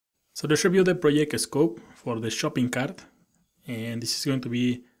So let's review the project scope for the shopping cart, and this is going to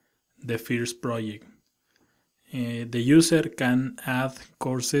be the first project. The user can add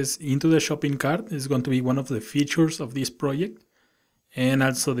courses into the shopping cart. It's going to be one of the features of this project. And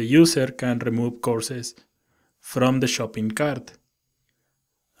also the user can remove courses from the shopping cart.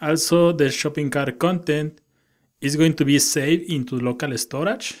 Also, the shopping cart content is going to be saved into local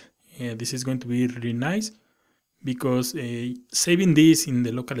storage. This is going to be really nice because saving this in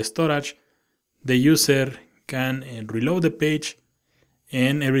the local storage, the user can reload the page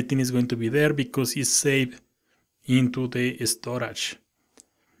and everything is going to be there because it's saved into the storage.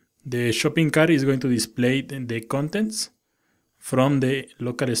 The shopping cart is going to display the contents from the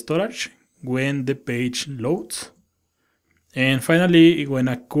local storage when the page loads. And finally, when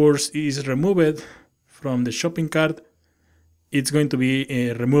a course is removed from the shopping cart, it's going to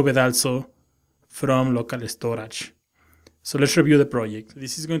be removed also from local storage. So let's review the project.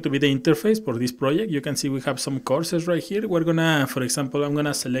 This is going to be the interface for this project. You can see we have some courses right here. We're gonna, for example, I'm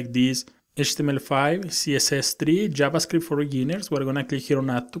gonna select this HTML5, CSS3, JavaScript for beginners. We're gonna click here on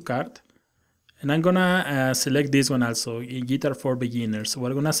Add to Cart. And I'm gonna select this one also, Guitar for beginners. So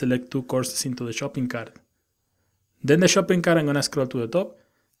we're gonna select 2 courses into the shopping cart. Then the shopping cart, I'm gonna scroll to the top.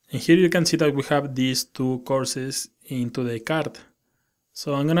 And here you can see that we have these 2 courses into the cart.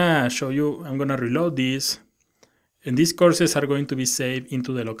 So I'm gonna show you, I'm gonna reload this. And these courses are going to be saved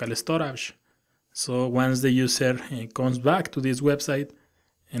into the local storage. So once the user comes back to this website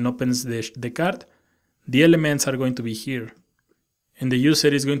and opens the cart, the elements are going to be here. And the user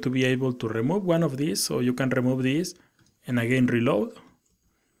is going to be able to remove one of these. So you can remove this and again reload.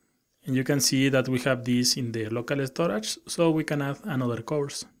 And you can see that we have this in the local storage. So we can add another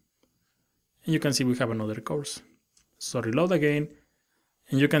course. And you can see we have another course. So reload again.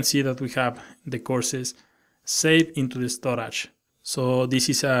 And you can see that we have the courses saved into the storage. So this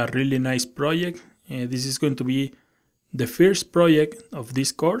is a really nice project. This is going to be the first project of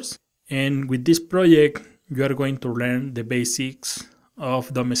this course. And with this project, you are going to learn the basics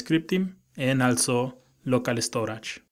of DOM scripting and also local storage.